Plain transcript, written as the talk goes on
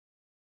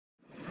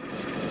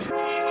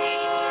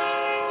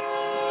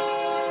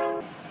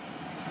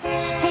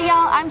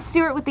I'm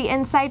Stuart with the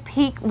Inside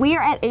Peek. We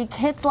are at A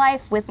Kid's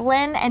Life with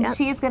Lynn, and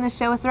she's going to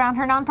show us around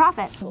her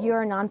nonprofit.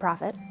 You're a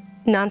nonprofit.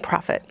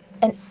 Nonprofit.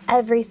 And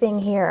everything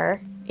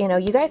here, you know,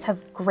 you guys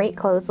have great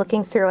clothes.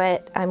 Looking through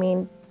it, I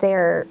mean,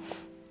 they're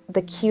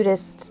the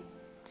cutest,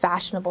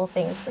 fashionable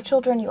things for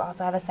children. You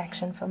also have a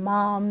section for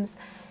moms.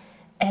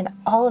 And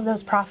all of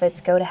those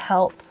profits go to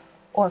help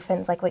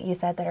orphans, like what you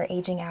said, that are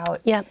aging out,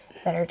 Yep.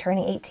 that are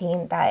turning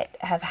 18, that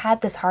have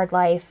had this hard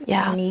life,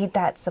 Yeah. need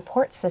that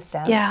support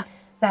system Yeah.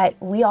 that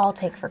we all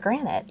take for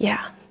granted.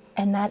 Yeah.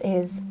 And that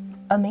is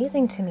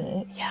amazing to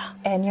me. Yeah.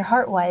 And your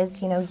heart was,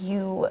 you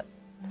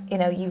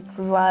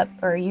grew up,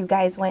 or you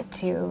guys went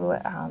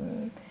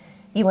to,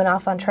 you went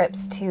off on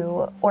trips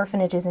to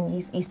orphanages in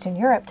Eastern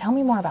Europe. Tell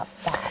me more about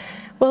that.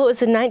 Well, it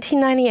was in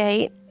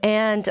 1998,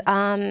 and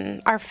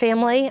our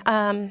family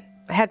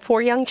had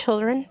 4 young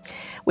children.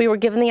 We were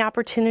given the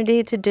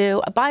opportunity to do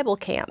a Bible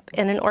camp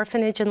in an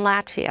orphanage in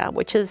Latvia,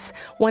 which is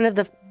one of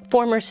the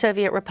former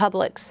Soviet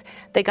republics.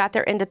 They got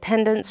their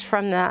independence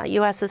from the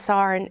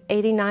USSR in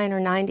 89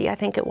 or 90, I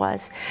think it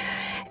was.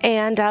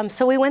 And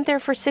so we went there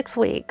for 6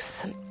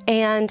 weeks.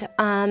 And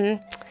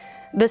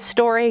the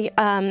story,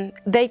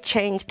 they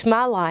changed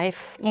my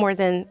life more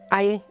than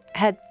I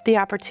had the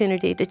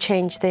opportunity to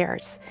change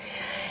theirs.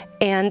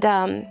 And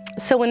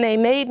so when they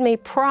made me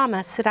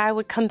promise that I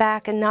would come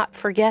back and not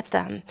forget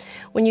them,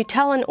 when you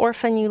tell an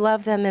orphan you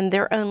love them in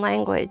their own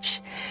language,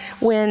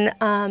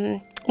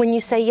 when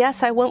you say,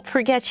 yes, I won't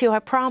forget you, I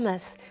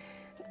promise,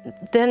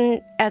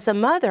 then as a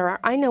mother,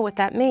 I know what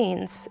that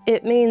means.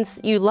 It means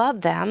you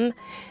love them,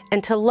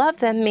 and to love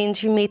them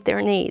means you meet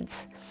their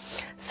needs.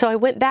 So I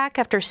went back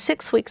after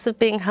 6 weeks of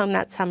being home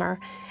that summer,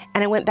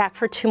 and I went back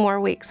for 2 more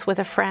weeks with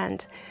a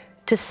friend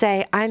to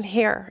say, I'm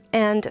here.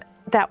 And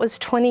that was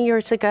 20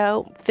 years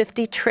ago,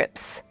 50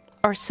 trips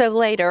or so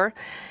later.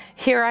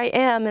 Here I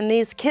am, and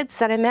these kids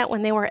that I met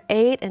when they were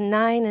 8 and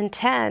 9 and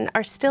 10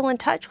 are still in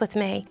touch with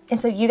me.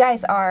 And so you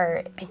guys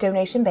are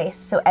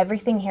donation-based, so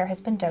everything here has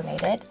been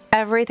donated?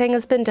 Everything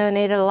has been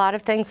donated. A lot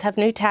of things have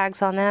new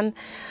tags on them.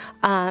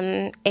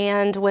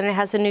 And when it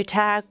has a new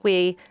tag,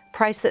 we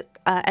price it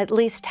at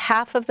least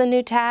half of the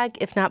new tag,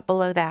 if not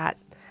below that.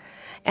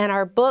 And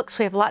our books,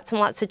 we have lots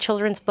and lots of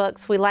children's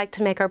books. We like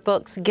to make our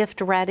books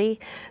gift ready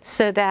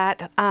so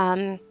that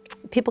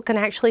people can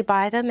actually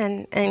buy them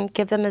and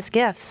give them as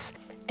gifts.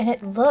 And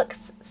it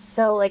looks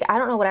so, like, I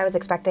don't know what I was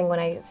expecting when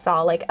I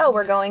saw, like, oh,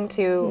 we're going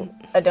to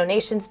a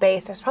donation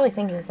space. I was probably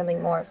thinking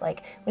something more of,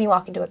 like, when you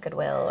walk into a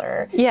Goodwill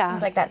or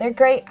things like that. They're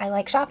great. I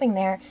like shopping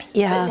there.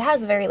 Yeah. But it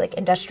has a very, like,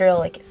 industrial,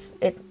 like,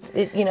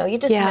 you know, you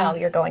just know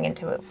you're going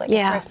into, a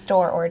thrift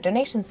store or a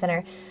donation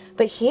center.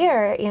 But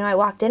here, you know, I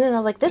walked in and I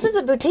was like, this is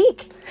a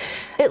boutique.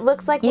 It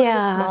looks like one of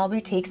the small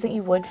boutiques that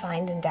you would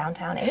find in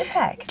downtown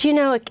Apex. Do you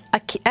know,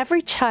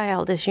 every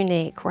child is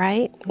unique,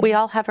 right? We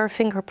all have our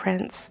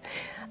fingerprints.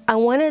 I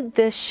wanted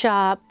this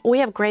shop, we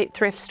have great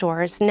thrift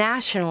stores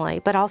nationally,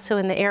 but also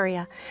in the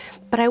area.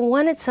 But I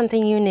wanted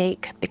something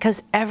unique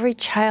because every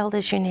child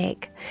is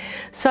unique.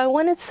 So I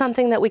wanted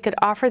something that we could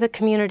offer the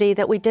community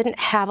that we didn't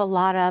have a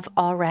lot of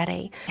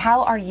already.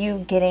 How are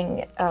you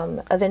getting,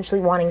 eventually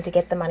wanting to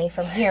get the money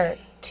from here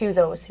to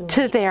those who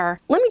to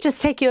there? Let me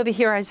just take you over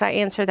here as I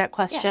answer that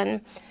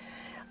question.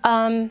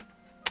 I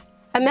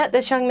met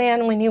this young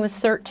man when he was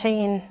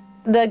 13.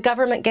 The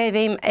government gave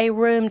him a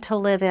room to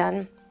live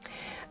in.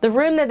 The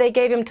room that they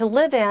gave him to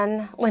live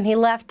in when he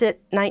left at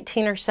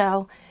 19 or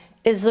so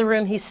is the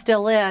room he's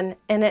still in,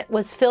 and it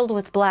was filled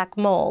with black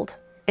mold.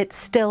 It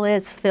still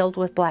is filled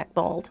with black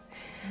mold.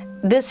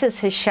 This is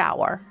his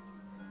shower.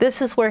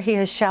 This is where he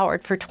has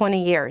showered for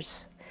 20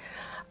 years.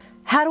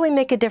 How do we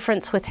make a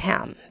difference with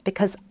him?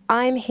 Because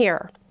I'm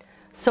here.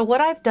 So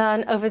what I've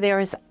done over there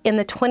is, in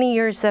the 20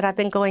 years that I've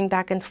been going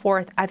back and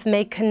forth, I've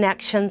made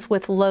connections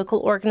with local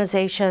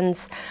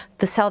organizations.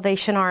 The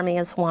Salvation Army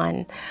is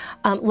one.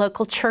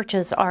 Local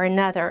churches are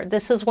another.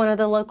 This is one of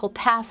the local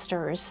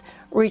pastors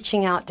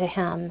reaching out to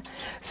him.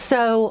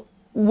 So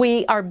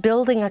we are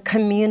building a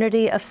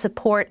community of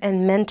support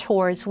and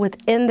mentors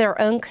within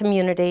their own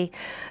community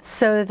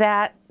so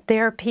that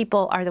their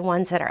people are the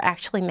ones that are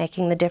actually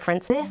making the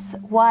difference. This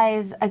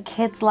was A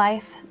Kid's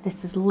Life.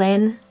 This is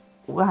Lynn.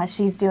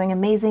 She's doing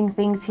amazing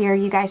things here.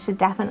 You guys should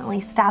definitely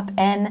stop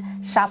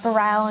in, shop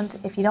around.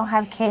 If you don't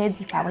have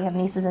kids, you probably have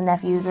nieces and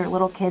nephews or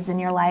little kids in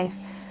your life.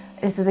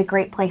 This is a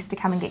great place to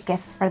come and get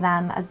gifts for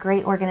them, a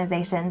great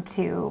organization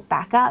to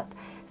back up.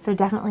 So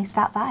definitely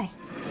stop by.